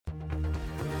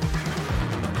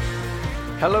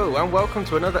Hello and welcome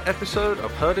to another episode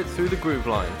of Heard It Through the Groove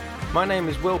Line. My name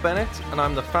is Will Bennett and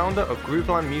I'm the founder of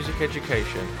Grooveline Music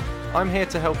Education. I'm here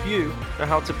to help you know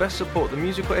how to best support the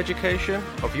musical education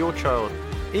of your child,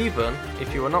 even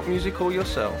if you are not musical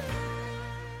yourself.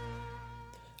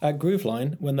 At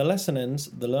Grooveline, when the lesson ends,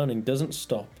 the learning doesn't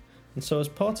stop. And so as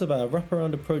part of our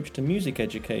wraparound approach to music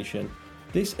education,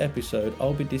 this episode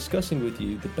I'll be discussing with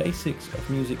you the basics of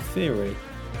music theory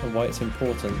and why it's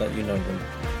important that you know them.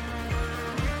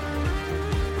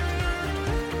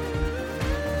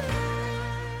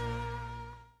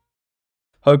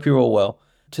 Hope you're all well.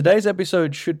 Today's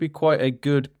episode should be quite a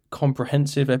good,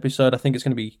 comprehensive episode. I think it's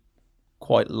going to be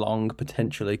quite long,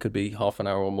 potentially, could be half an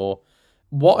hour or more.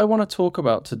 What I want to talk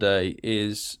about today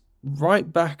is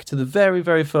right back to the very,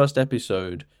 very first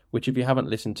episode, which if you haven't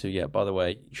listened to yet, by the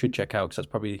way, you should check out because that's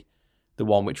probably the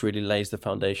one which really lays the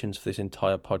foundations for this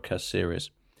entire podcast series.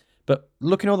 But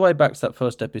looking all the way back to that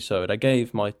first episode, I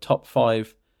gave my top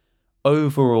 5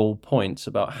 overall points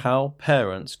about how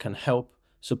parents can help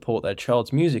support their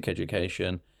child's music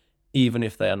education, even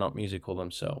if they are not musical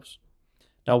themselves.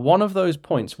 Now, one of those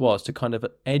points was to kind of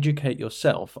educate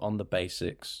yourself on the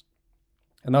basics.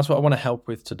 And that's what I want to help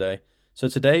with today. So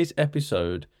today's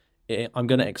episode, I'm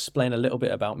going to explain a little bit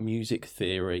about music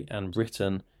theory and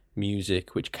written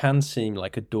music, which can seem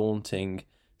like a daunting,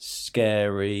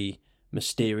 scary,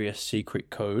 mysterious secret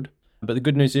code. But the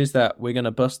good news is that we're going to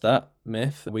bust that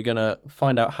myth. We're going to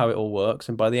find out how it all works.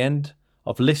 And by the end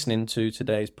of listening to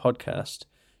today's podcast,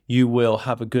 you will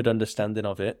have a good understanding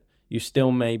of it. You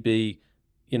still may be,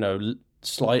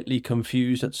 slightly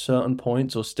confused at certain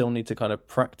points or still need to kind of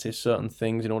practice certain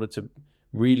things in order to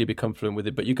really become fluent with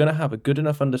it. But you're going to have a good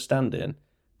enough understanding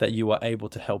that you are able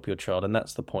to help your child. And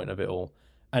that's the point of it all.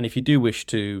 And if you do wish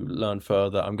to learn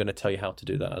further, I'm going to tell you how to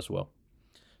do that as well.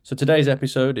 So today's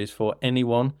episode is for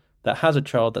anyone that has a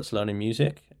child that's learning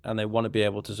music and they want to be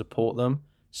able to support them,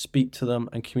 speak to them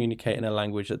and communicate in a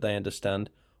language that they understand,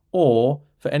 or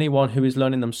for anyone who is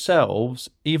learning themselves,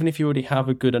 even if you already have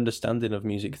a good understanding of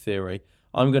music theory,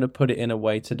 I'm going to put it in a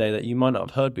way today that you might not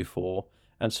have heard before,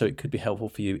 and so it could be helpful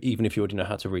for you even if you already know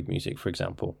how to read music, for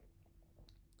example.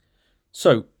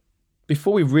 So,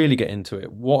 before we really get into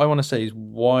it, what I want to say is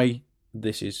why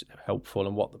this is helpful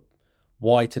and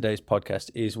why today's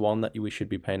podcast is one that we should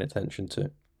be paying attention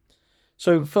to.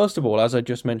 So, first of all, as I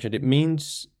just mentioned, it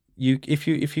means if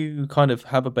you kind of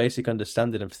have a basic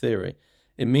understanding of theory,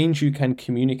 it means you can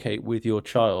communicate with your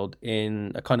child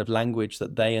in a kind of language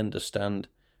that they understand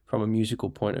from a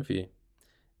musical point of view.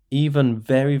 Even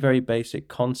very, very basic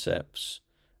concepts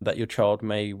that your child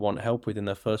may want help with in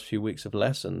their first few weeks of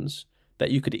lessons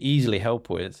that you could easily help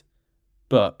with,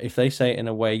 but if they say it in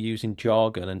a way using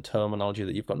jargon and terminology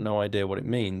that you've got no idea what it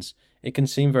means, it can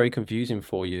seem very confusing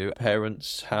for you.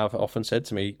 Parents have often said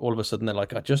to me, all of a sudden they're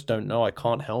like, I just don't know, I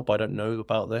can't help, I don't know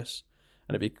about this.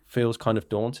 And it feels kind of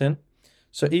daunting.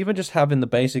 So even just having the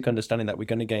basic understanding that we're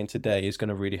going to gain today is going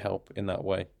to really help in that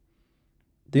way.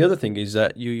 The other thing is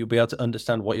that you'll be able to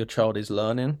understand what your child is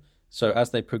learning. So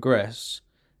as they progress,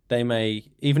 they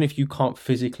may, even if you can't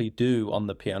physically do on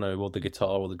the piano or the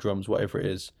guitar or the drums, whatever it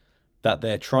is that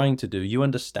they're trying to do, you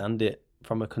understand it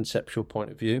from a conceptual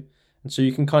point of view. And so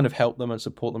you can kind of help them and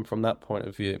support them from that point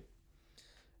of view.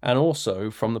 And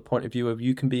also from the point of view of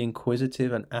you can be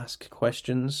inquisitive and ask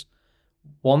questions.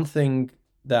 One thing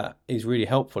that is really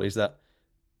helpful is that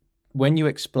when you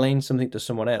explain something to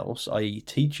someone else, i.e.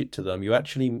 teach it to them, you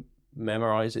actually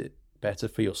memorize it better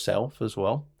for yourself as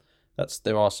well.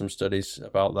 There are some studies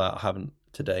about that. I haven't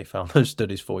today found those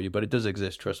studies for you, but it does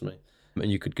exist, trust me. And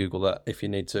you could Google that if you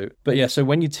need to. But yeah, so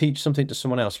when you teach something to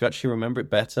someone else, you actually remember it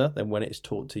better than when it is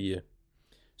taught to you.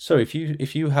 So if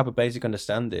you have a basic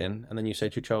understanding and then you say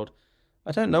to your child,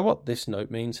 I don't know what this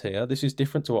note means here. This is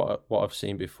different to what I've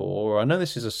seen before. Or I know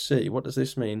this is a C. What does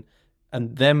this mean?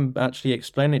 And them actually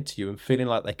explain it to you and feeling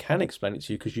like they can explain it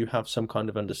to you because you have some kind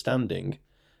of understanding,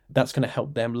 that's going to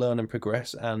help them learn and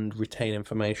progress and retain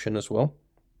information as well.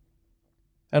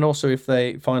 And also if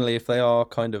they are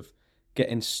kind of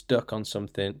getting stuck on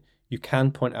something, you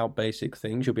can point out basic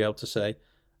things. You'll be able to say,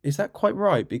 is that quite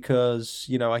right? Because,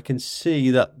 I can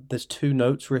see that there's 2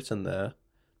 notes written there.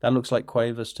 That looks like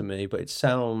quavers to me, but it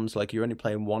sounds like you're only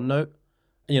playing 1 note.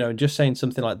 Just saying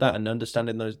something like that and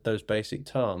understanding those basic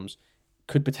terms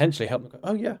could potentially help them go,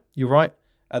 oh yeah, you're right.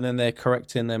 And then they're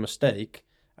correcting their mistake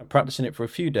and practicing it for a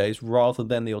few days rather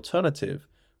than the alternative,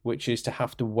 which is to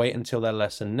have to wait until their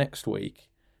lesson next week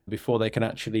before they can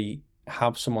actually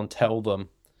have someone tell them,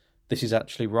 this is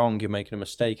actually wrong, you're making a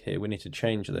mistake here, we need to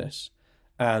change this.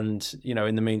 And,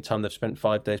 in the meantime, they've spent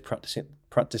 5 days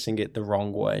practicing it the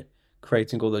wrong way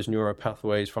creating all those neural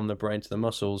pathways from the brain to the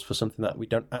muscles for something that we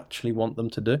don't actually want them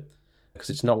to do, because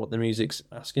it's not what the music's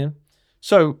asking.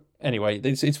 So anyway,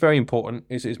 it's very important,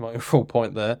 is my overall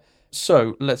point there.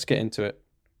 So let's get into it.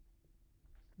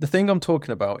 The thing I'm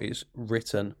talking about is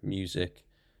written music.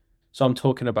 So I'm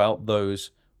talking about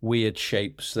those weird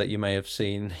shapes that you may have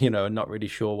seen, and not really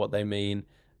sure what they mean,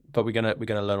 but we're gonna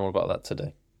learn all about that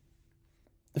today.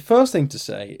 The first thing to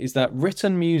say is that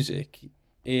written music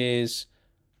is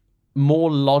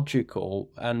more logical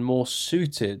and more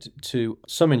suited to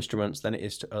some instruments than it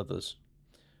is to others.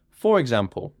 For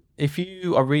example, if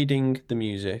you are reading the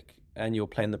music and you're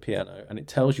playing the piano and it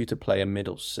tells you to play a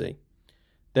middle C,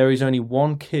 there is only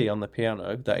one key on the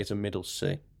piano that is a middle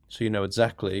C, so you know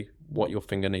exactly what your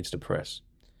finger needs to press.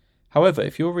 However,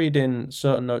 if you're reading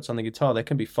certain notes on the guitar, there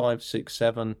can be 5, 6,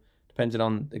 7, depending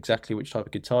on exactly which type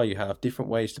of guitar you have,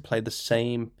 different ways to play the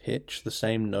same pitch, the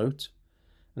same note.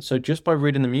 And so just by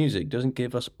reading the music doesn't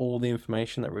give us all the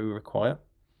information that we require.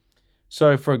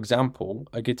 So, for example,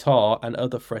 a guitar and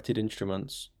other fretted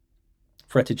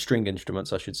string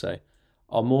instruments, I should say,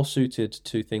 are more suited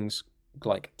to things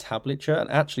like tablature. And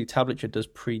actually, tablature does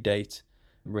predate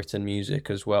written music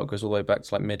as well. It goes all the way back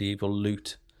to like medieval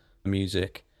lute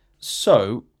music.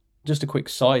 So, just a quick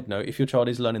side note, if your child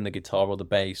is learning the guitar or the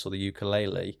bass or the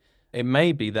ukulele, it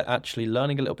may be that actually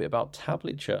learning a little bit about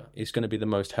tablature is going to be the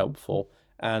most helpful.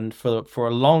 And for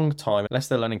a long time, unless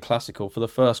they're learning classical, for the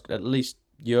first at least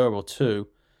year or two,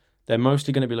 they're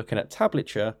mostly going to be looking at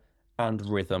tablature and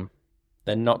rhythm.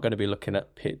 They're not going to be looking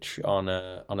at pitch on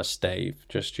a stave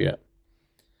just yet.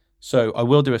 So I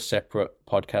will do a separate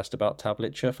podcast about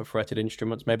tablature for fretted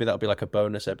instruments. Maybe that'll be like a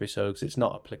bonus episode because it's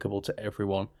not applicable to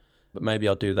everyone. But maybe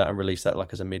I'll do that and release that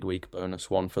like as a midweek bonus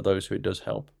one for those who it does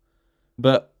help.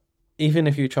 But even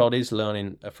if your child is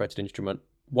learning a fretted instrument,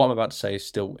 what I'm about to say is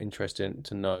still interesting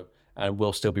to know and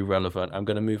will still be relevant. I'm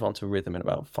going to move on to rhythm in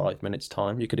about 5 minutes'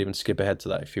 time. You could even skip ahead to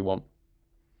that if you want.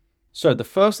 So the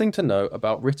first thing to know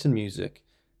about written music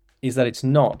is that it's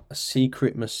not a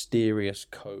secret, mysterious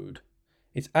code.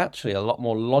 It's actually a lot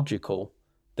more logical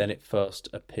than it first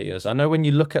appears. I know when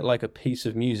you look at like a piece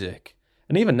of music,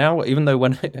 and even now, even though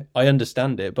when I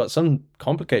understand it, but some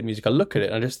complicated music, I look at it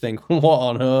and I just think, what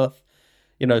on earth?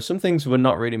 Some things were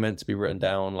not really meant to be written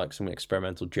down, like some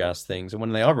experimental jazz things. And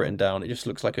when they are written down, it just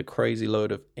looks like a crazy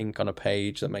load of ink on a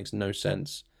page that makes no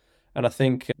sense. And I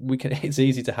think it's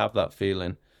easy to have that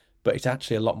feeling, but it's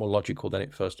actually a lot more logical than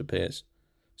it first appears.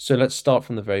 So let's start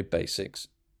from the very basics.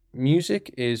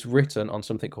 Music is written on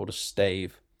something called a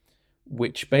stave,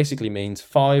 which basically means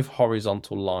 5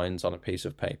 horizontal lines on a piece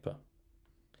of paper.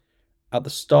 At the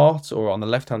start, or on the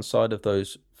left-hand side of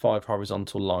those 5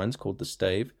 horizontal lines called the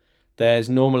stave, there's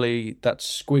normally that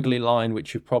squiggly line,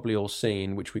 which you've probably all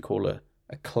seen, which we call a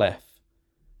clef.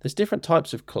 There's different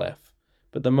types of clef,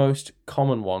 but the most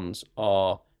common ones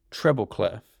are treble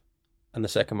clef, and the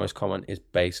second most common is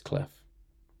bass clef.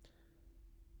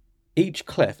 Each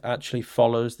clef actually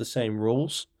follows the same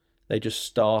rules. They just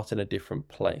start in a different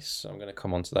place. So I'm going to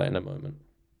come on to that in a moment.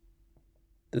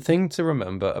 The thing to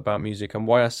remember about music, and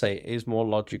why I say it is more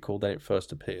logical than it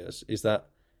first appears, is that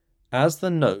as the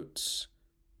notes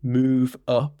move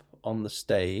up on the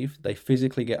stave, they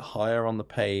physically get higher on the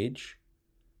page,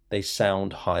 they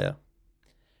sound higher.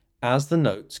 As the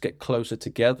notes get closer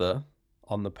together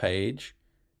on the page,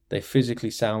 they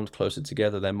physically sound closer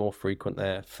together, they're more frequent,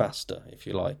 they're faster, if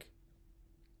you like.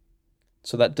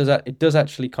 So it does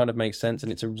actually kind of make sense,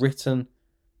 and it's a written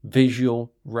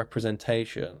visual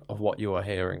representation of what you are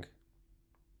hearing.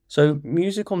 So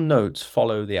musical notes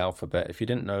follow the alphabet. If you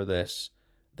didn't know this,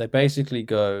 they basically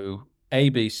go A,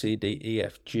 B, C, D, E,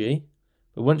 F, G.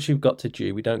 But once you've got to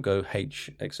G, we don't go H,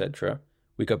 etc.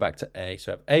 We go back to A.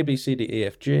 So we have A, B, C, D, E,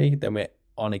 F, G. Then we're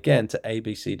on again to A,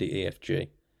 B, C, D, E, F, G.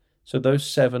 So those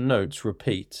 7 notes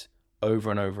repeat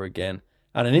over and over again.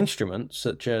 And an instrument,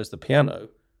 such as the piano,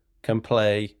 can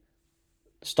play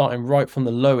starting right from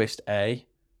the lowest A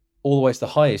all the way to the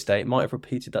highest A. It might have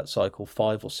repeated that cycle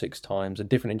 5 or 6 times, and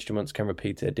different instruments can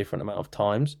repeat it a different amount of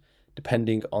times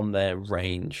depending on their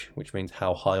range, which means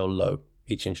how high or low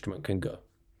each instrument can go.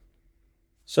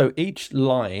 So each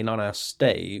line on our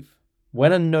stave,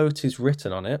 when a note is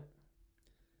written on it,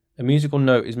 a musical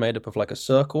note is made up of like a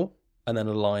circle and then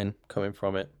a line coming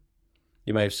from it.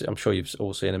 I'm sure you've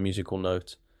all seen a musical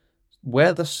note.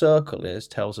 Where the circle is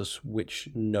tells us which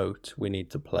note we need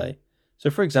to play. So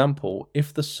for example,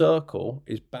 if the circle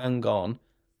is bang on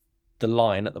the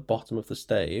line at the bottom of the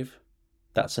stave,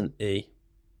 that's an E.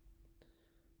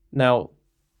 Now,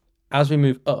 as we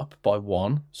move up by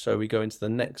 1, so we go into the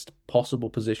next possible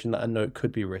position that a note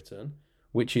could be written,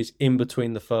 which is in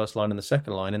between the first line and the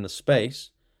second line in the space,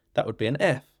 that would be an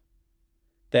F.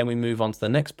 Then we move on to the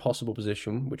next possible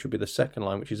position, which would be the second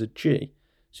line, which is a G.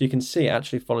 So you can see it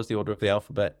actually follows the order of the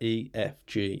alphabet: E, F,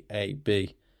 G, A,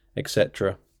 B,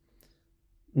 etc.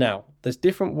 Now, there's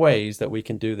different ways that we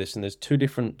can do this, and there's two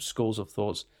different schools of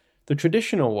thoughts. The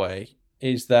traditional way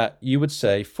is that you would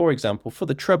say, for example, for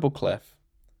the treble clef,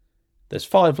 there's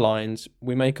 5 lines.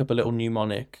 We make up a little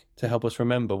mnemonic to help us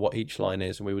remember what each line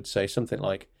is, and we would say something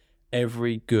like,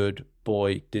 every good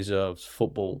boy deserves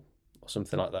football, or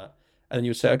something like that. And then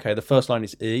you would say, okay, the first line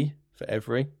is E for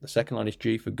every, the second line is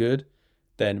G for good,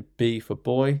 then B for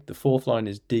boy, the fourth line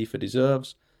is D for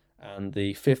deserves, and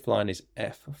the fifth line is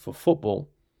F for football.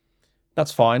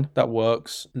 That's fine, that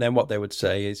works. And then what they would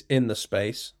say is, in the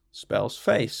space spells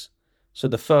face. So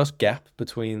the first gap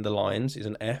between the lines is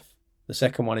an F, the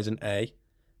second one is an A,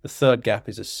 the third gap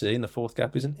is a C, and the fourth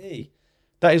gap is an E.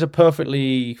 That is a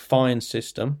perfectly fine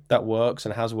system that works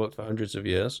and has worked for hundreds of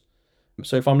years.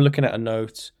 So if I'm looking at a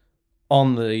note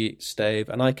on the stave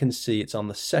and I can see it's on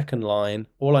the second line,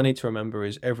 all I need to remember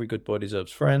is every good boy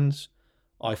deserves friends.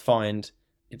 I find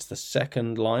it's the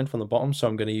second line from the bottom, so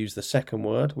I'm going to use the second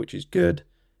word, which is good.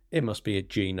 It must be a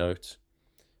G note.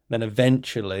 Then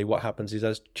eventually what happens is,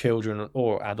 as children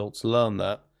or adults learn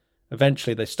that,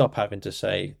 eventually they stop having to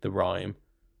say the rhyme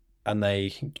and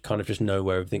they kind of just know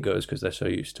where everything goes because they're so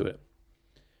used to it.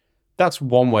 That's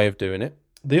one way of doing it.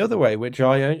 The other way, which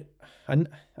I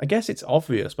guess it's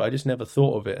obvious, but I just never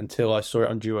thought of it until I saw it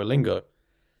on Duolingo,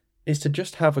 is to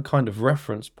just have a kind of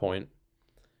reference point.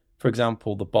 For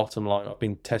example, the bottom line, I've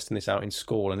been testing this out in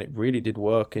school and it really did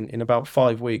work. In about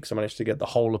 5 weeks, I managed to get the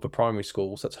whole of a primary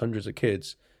school, so that's hundreds of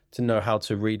kids, to know how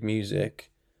to read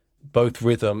music, both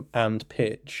rhythm and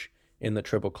pitch, in the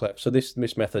treble clef. So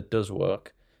this method does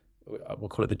work. We'll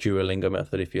call it the Duolingo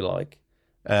method if you like.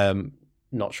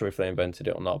 Not sure if they invented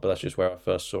it or not, but that's just where I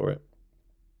first saw it.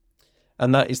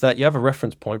 And that is that you have a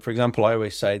reference point. For example, I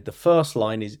always say the first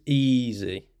line is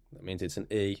easy. That means it's an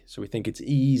E. So we think it's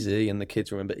easy, and the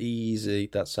kids remember easy.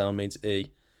 That sound means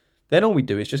E. Then all we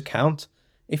do is just count.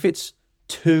 If it's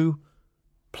 2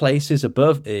 places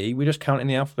above E, we just count in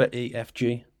the alphabet E, F,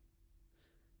 G.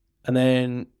 And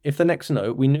then if the next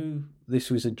note, we knew this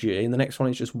was a G, and the next one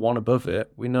is just 1 above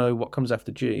it, we know what comes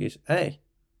after G is A.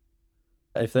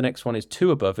 If the next one is 2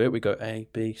 above it, we go A,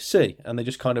 B, C, and they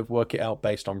just kind of work it out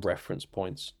based on reference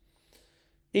points.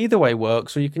 Either way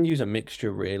works, or you can use a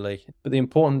mixture really. But the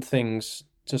important things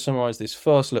to summarize this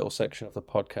first little section of the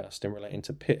podcast in relating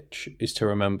to pitch is to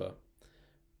remember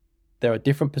there are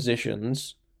different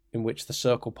positions in which the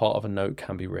circle part of a note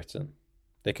can be written.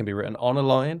 They can be written on a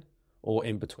line or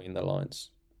in between the lines.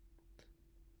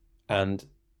 And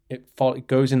it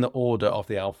goes in the order of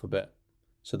the alphabet.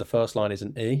 So the first line is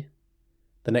an E,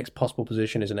 the next possible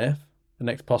position is an F, the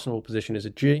next possible position is a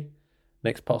G,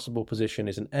 next possible position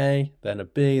is an A, then a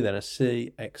B, then a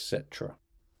C, etc.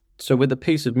 So with a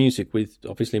piece of music with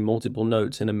obviously multiple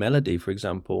notes in a melody, for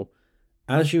example,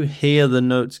 as you hear the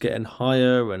notes getting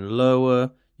higher and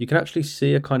lower, you can actually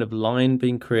see a kind of line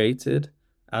being created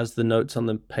as the notes on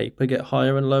the paper get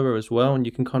higher and lower as well, and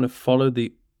you can kind of follow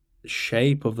the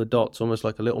shape of the dots, almost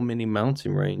like a little mini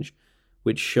mountain range,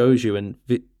 which shows you and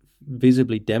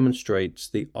visibly demonstrates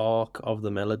the arc of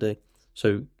the melody.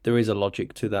 So there is a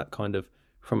logic to that kind of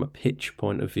from a pitch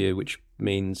point of view, which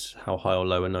means how high or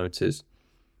low a note is.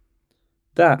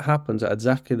 That happens at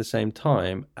exactly the same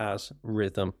time as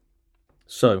rhythm.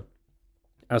 So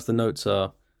as the notes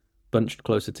are bunched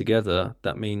closer together,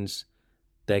 that means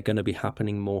they're going to be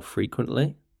happening more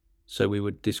frequently. So we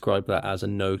would describe that as a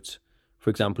note. For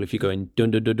example, if you're going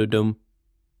dun dun dun dun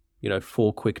dum,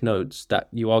 4 quick notes, that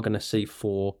you are going to see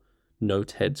 4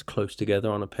 note heads close together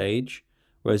on a page.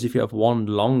 Whereas if you have one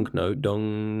long note,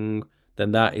 dung,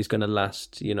 then that is going to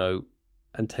last,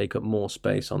 and take up more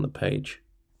space on the page.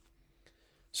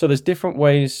 So there's different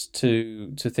ways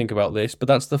to think about this, but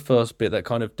that's the first bit that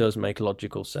kind of does make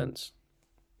logical sense.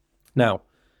 Now,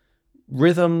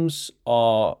 rhythms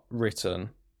are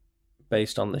written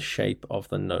based on the shape of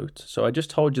the note. So I just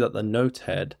told you that the note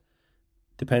head,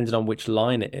 depending on which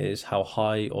line it is, how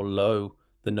high or low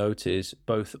the note is,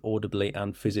 both audibly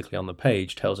and physically on the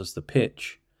page, tells us the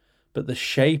pitch. But the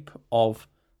shape of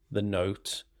the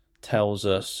note tells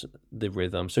us the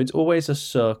rhythm. So it's always a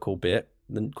circle bit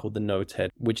called the note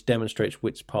head, which demonstrates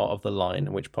which part of the line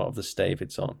and which part of the stave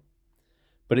it's on.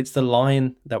 But it's the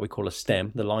line that we call a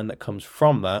stem, the line that comes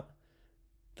from that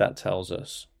tells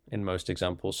us in most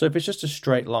examples. So if it's just a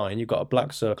straight line, you've got a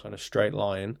black circle and a straight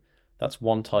line, that's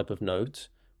one type of note.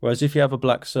 Whereas if you have a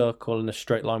black circle and a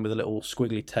straight line with a little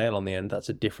squiggly tail on the end, that's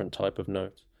a different type of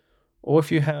note. Or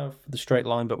if you have the straight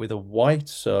line but with a white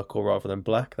circle rather than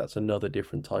black, that's another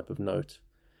different type of note.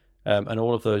 And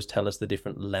all of those tell us the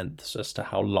different lengths as to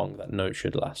how long that note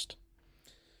should last.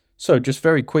 So just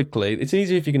very quickly, it's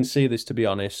easy if you can see this, to be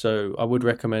honest. So I would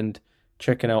recommend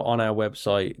checking out on our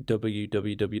website,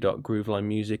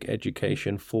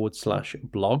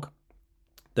 www.groovelinemusiceducation.com/blog.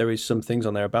 There is some things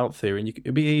on there about theory, and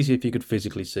it'd be easy if you could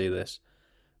physically see this.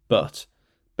 But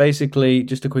basically,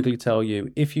 just to quickly tell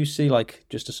you, if you see like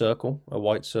just a circle, a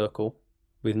white circle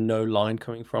with no line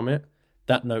coming from it,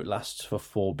 that note lasts for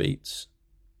 4 beats.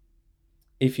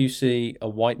 If you see a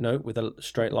white note with a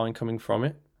straight line coming from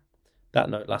it, that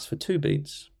note lasts for 2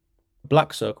 beats. A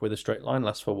black circle with a straight line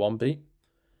lasts for 1 beat.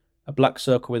 A black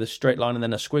circle with a straight line and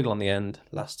then a squiggle on the end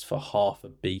lasts for half a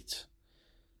beat.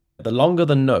 The longer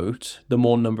the note, the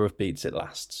more number of beats it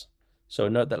lasts. So a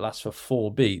note that lasts for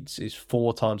 4 beats is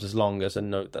 4 times as long as a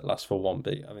note that lasts for 1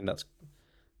 beat. I mean, that's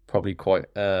probably quite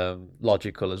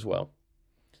logical as well.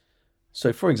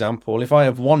 So for example, if I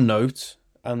have one note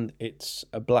and it's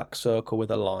a black circle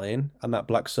with a line, and that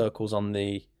black circle's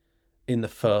in the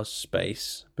first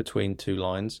space between 2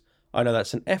 lines, I know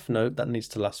that's an F note that needs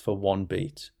to last for 1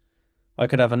 beat. I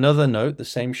could have another note, the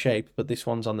same shape, but this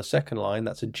one's on the second line.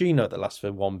 That's a G note that lasts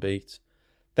for 1 beat.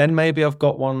 Then maybe I've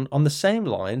got one on the same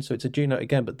line, so it's a G note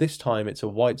again, but this time it's a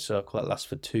white circle that lasts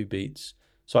for 2 beats.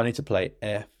 So I need to play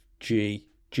F, G,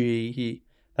 G,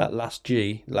 that last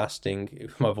G lasting,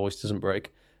 if my voice doesn't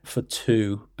break, for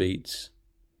 2 beats.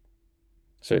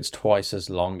 So it's twice as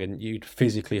long, and you'd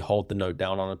physically hold the note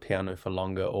down on a piano for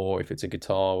longer, or if it's a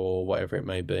guitar or whatever it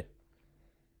may be.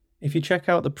 If you check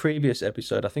out the previous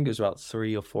episode, I think it was about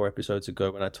 3 or 4 episodes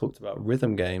ago when I talked about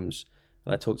rhythm games,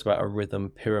 and I talked about a rhythm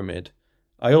pyramid.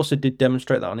 I also did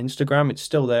demonstrate that on Instagram. It's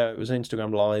still there. It was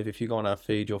Instagram Live. If you go on our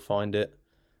feed, you'll find it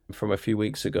from a few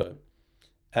weeks ago.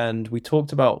 And we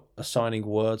talked about assigning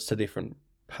words to different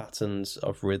patterns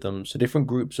of rhythms, so different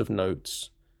groups of notes,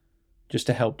 just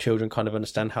to help children kind of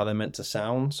understand how they're meant to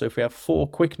sound. So if we have 4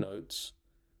 quick notes,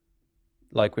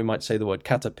 like we might say the word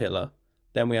caterpillar,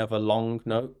 then we have a long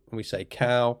note and we say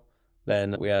cow.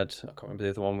 Then we had, I can't remember the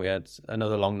other one, we had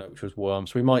another long note which was worm.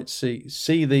 So we might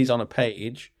see these on a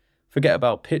page, forget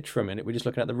about pitch for a minute, we're just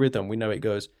looking at the rhythm. We know it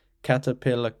goes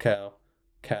caterpillar, cow,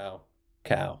 cow,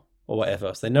 cow, or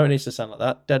whatever. So they know it needs to sound like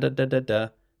that. Da da da da da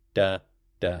da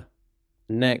da.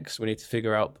 Next, we need to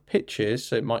figure out the pitches.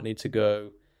 So it might need to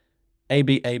go A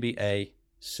B A B A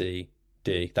C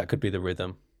D. That could be the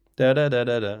rhythm. Da da da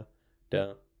da da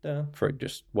da da. For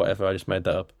just whatever, I just made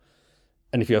that up.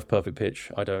 And if you have perfect pitch,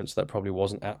 I don't, so that probably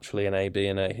wasn't actually an A, B,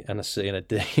 and a C and a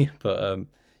D, but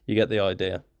you get the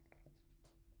idea.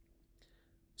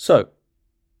 So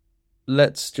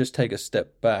let's just take a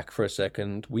step back for a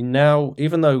second. We now,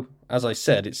 even though, as I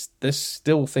said, there's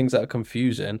still things that are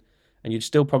confusing, and you'd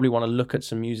still probably want to look at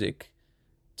some music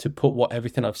to put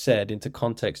everything I've said into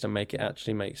context and make it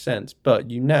actually make sense. But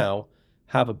you now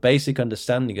have a basic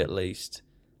understanding, at least,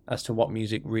 as to what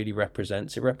music really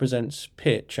represents. It represents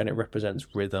pitch and it represents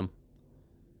rhythm.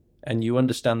 And you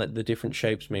understand that the different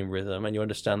shapes mean rhythm, and you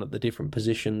understand that the different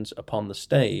positions upon the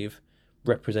stave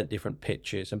represent different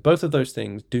pitches. And both of those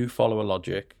things do follow a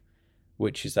logic,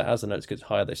 which is that as the notes get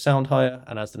higher, they sound higher,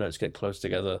 and as the notes get close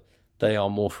together, they are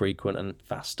more frequent and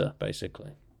faster,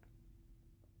 basically.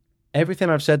 Everything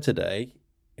I've said today,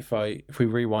 if we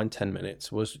rewind 10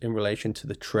 minutes, was in relation to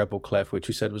the treble clef, which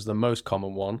you said was the most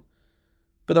common one.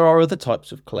 But there are other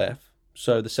types of clef.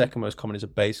 So the second most common is a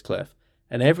bass clef.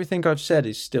 And everything I've said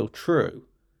is still true.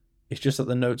 It's just that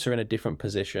the notes are in a different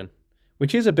position,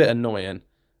 which is a bit annoying,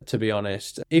 to be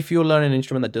honest. If you're learning an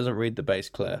instrument that doesn't read the bass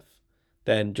clef,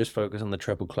 then just focus on the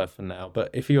treble clef for now.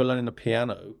 But if you're learning a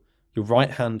piano, your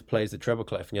right hand plays the treble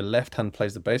clef and your left hand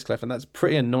plays the bass clef, and that's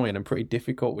pretty annoying and pretty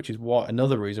difficult, which is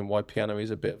another reason why piano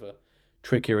is a bit of a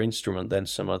trickier instrument than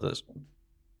some others.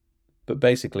 But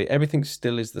basically, everything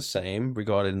still is the same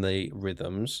regarding the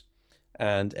rhythms,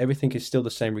 and everything is still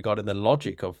the same regarding the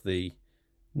logic of the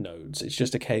notes. It's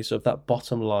just a case of that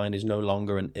bottom line is no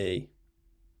longer an E.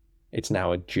 It's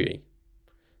now a G.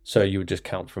 So you would just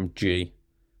count from G,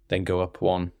 then go up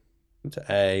one to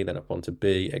A, then up one to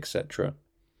B, etc.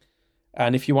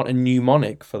 And if you want a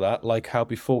mnemonic for that, like how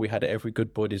before we had Every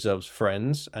Good Boy Deserves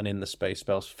Friends and In the Space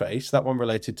spells face, that one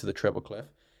related to the treble clef.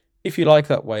 If you like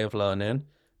that way of learning,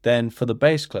 then for the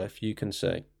bass clef, you can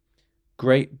say,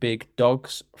 great big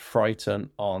dogs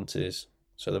frighten aunties.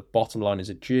 So the bottom line is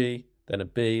a G, then a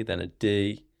B, then a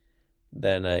D,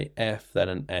 then a F, then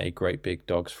an A. Great big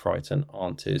dogs frighten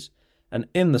aunties. And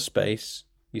in the space,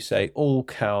 you say, all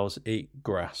cows eat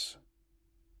grass.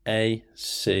 A,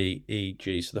 C, E,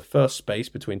 G. So the first space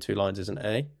between 2 lines is an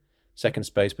A. Second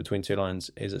space between 2 lines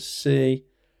is a C.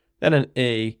 Then an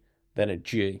E, then a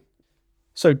G.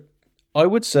 So I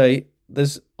would say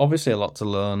There's obviously a lot to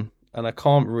learn, and I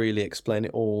can't really explain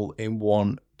it all in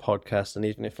one podcast. And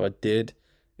even if I did,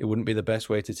 it wouldn't be the best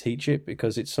way to teach it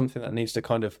because it's something that needs to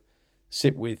kind of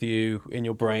sit with you in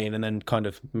your brain and then kind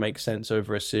of make sense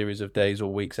over a series of days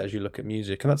or weeks as you look at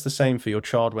music. And that's the same for your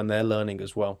child when they're learning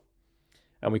as well.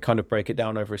 And we kind of break it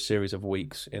down over a series of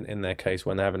weeks in their case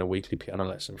when they're having a weekly piano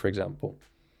lesson, for example.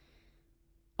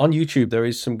 On YouTube, there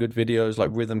is some good videos like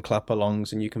rhythm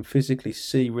clap-alongs, and you can physically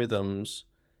see rhythms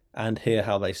and hear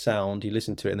how they sound. You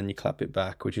listen to it and then you clap it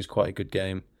back, which is quite a good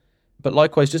game. But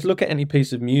likewise, just look at any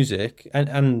piece of music,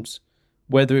 and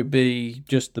whether it be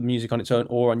just the music on its own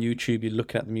or on YouTube, you're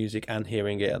looking at the music and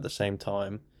hearing it at the same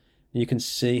time. You can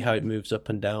see how it moves up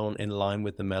and down in line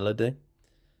with the melody.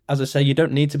 As I say, you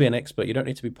don't need to be an expert. You don't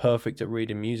need to be perfect at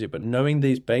reading music, but knowing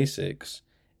these basics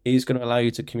is going to allow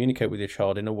you to communicate with your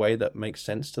child in a way that makes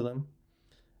sense to them.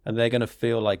 And they're going to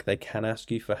feel like they can ask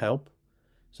you for help.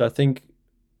 So I think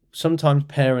sometimes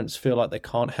parents feel like they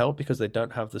can't help because they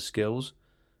don't have the skills.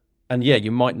 And yeah,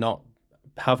 you might not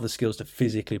have the skills to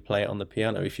physically play it on the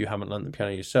piano if you haven't learned the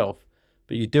piano yourself,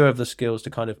 but you do have the skills to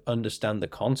kind of understand the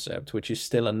concept, which is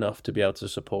still enough to be able to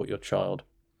support your child.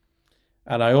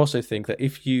 And I also think that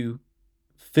if you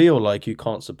feel like you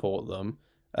can't support them,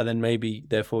 and then maybe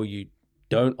therefore you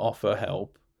don't offer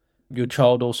help, your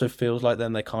child also feels like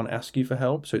then they can't ask you for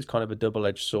help. So it's kind of a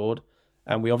double-edged sword.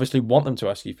 And we obviously want them to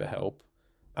ask you for help,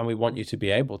 and we want you to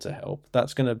be able to help.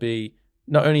 That's going to be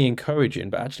not only encouraging,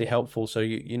 but actually helpful. So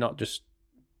you're not just,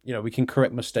 we can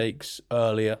correct mistakes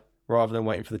earlier rather than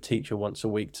waiting for the teacher once a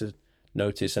week to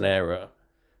notice an error.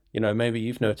 Maybe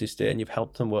you've noticed it and you've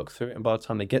helped them work through it. And by the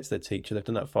time they get to their teacher, they've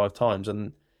done that 5 times.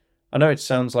 And I know it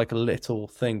sounds like a little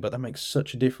thing, but that makes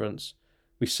such a difference.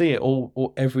 We see it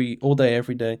all day,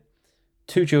 every day.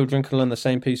 2 children can learn the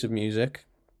same piece of music.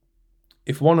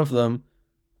 If one of them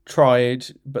tried,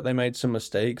 but they made some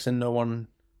mistakes and no one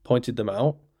pointed them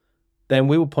out, then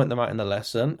we will point them out in the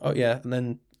lesson. Oh yeah, and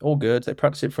then all good. They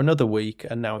practice it for another week,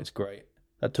 and now it's great.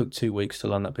 That took 2 weeks to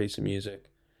learn that piece of music.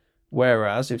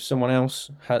 Whereas if someone else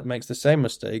makes the same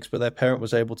mistakes, but their parent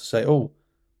was able to say, "Oh,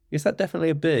 is that definitely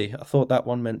a B? I thought that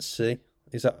one meant C.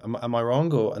 Is that am I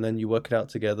wrong?" And then you work it out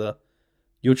together.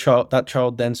 That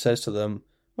child then says to them,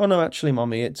 "Oh no, actually,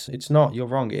 mommy, it's not. You're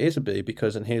wrong. It is a B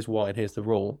because, and here's why, and here's the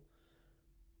rule."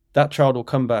 That child will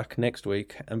come back next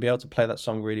week and be able to play that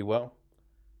song really well,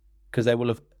 because they will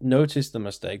have noticed the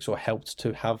mistakes or helped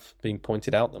to have been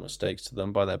pointed out the mistakes to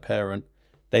them by their parent.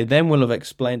 They then will have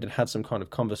explained and had some kind of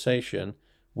conversation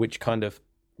which kind of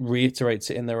reiterates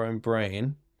it in their own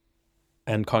brain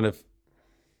and kind of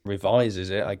revises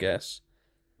it, I guess.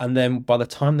 And then by the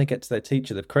time they get to their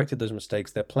teacher, they've corrected those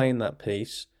mistakes, they're playing that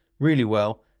piece really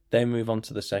well, they move on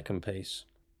to the second piece.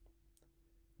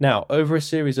 Now, over a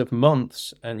series of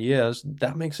months and years,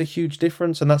 that makes a huge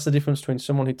difference. And that's the difference between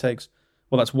someone who takes,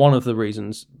 well, that's one of the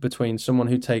reasons between someone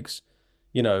who takes,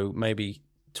 maybe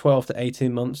 12 to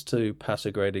 18 months to pass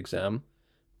a grade exam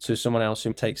to someone else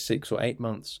who takes 6 or 8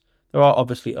 months. There are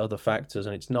obviously other factors,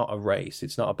 and it's not a race.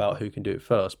 It's not about who can do it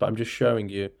first, but I'm just showing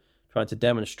you, trying to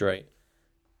demonstrate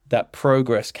that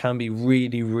progress can be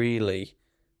really, really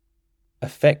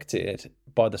affected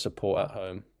by the support at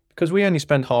home. Because we only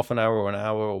spend half an hour or an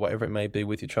hour or whatever it may be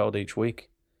with your child each week.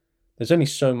 There's only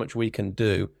so much we can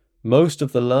do. Most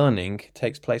of the learning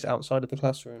takes place outside of the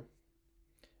classroom.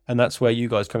 And that's where you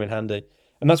guys come in handy.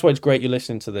 And that's why it's great you're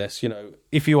listening to this.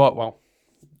 If you are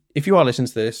listening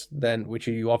to this, then, which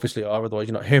you obviously are, otherwise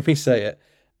you're not hearing me say it,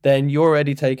 then you're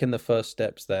already taking the first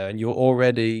steps there and you're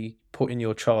already putting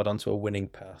your child onto a winning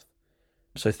path.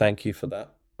 So thank you for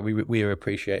that. We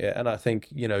appreciate it. And I think,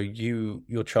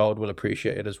 your child will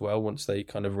appreciate it as well once they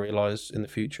kind of realize in the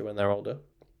future when they're older.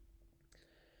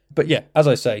 But yeah, as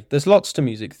I say, there's lots to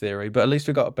music theory, but at least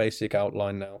we've got a basic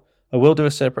outline now. I will do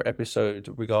a separate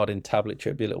episode regarding tablature.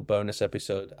 It'll be a little bonus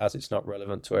episode as it's not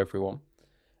relevant to everyone.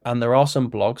 And there are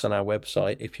some blogs on our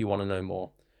website if you want to know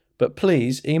more. But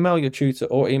please email your tutor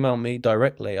or email me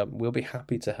directly. We'll be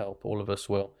happy to help. All of us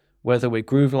will. Whether we're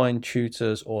Grooveline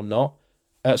tutors or not.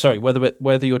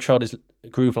 Whether your child is a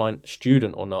Grooveline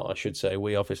student or not, I should say.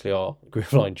 We obviously are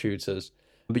Grooveline tutors.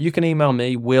 But you can email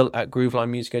me,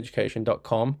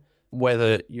 will@groovelinemusiceducation.com,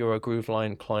 whether you're a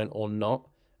Grooveline client or not.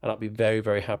 And I'll be very,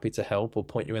 very happy to help or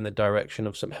point you in the direction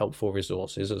of some helpful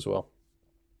resources as well.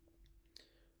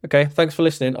 Okay, thanks for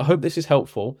listening. I hope this is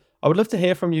helpful. I would love to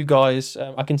hear from you guys.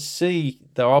 I can see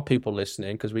there are people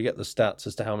listening because we get the stats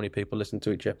as to how many people listen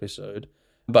to each episode.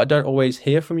 But I don't always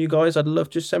hear from you guys. I'd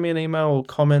love just send me an email or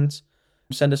comment,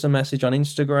 send us a message on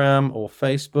Instagram or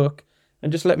Facebook,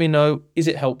 and just let me know, is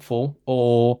it helpful,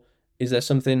 or is there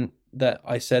something that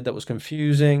I said that was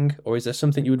confusing, or is there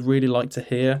something you would really like to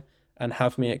hear? and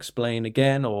have me explain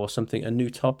again, or something, a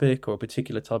new topic or a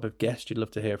particular type of guest you'd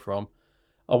love to hear from,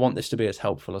 I want this to be as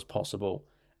helpful as possible.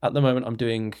 At the moment, I'm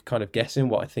doing kind of guessing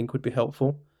what I think would be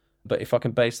helpful, but if I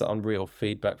can base that on real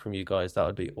feedback from you guys, that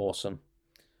would be awesome.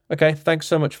 Okay, thanks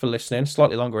so much for listening.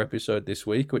 Slightly longer episode this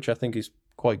week, which I think is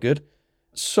quite good.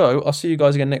 So I'll see you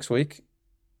guys again next week,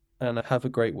 and have a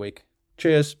great week.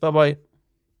 Cheers. Bye-bye.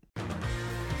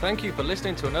 Thank you for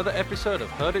listening to another episode of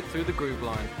Heard It Through the Groove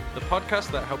Line, the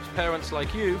podcast that helps parents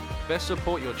like you best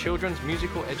support your children's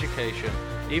musical education,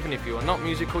 even if you are not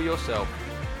musical yourself.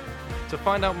 To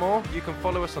find out more, you can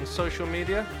follow us on social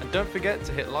media, and don't forget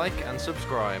to hit like and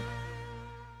subscribe.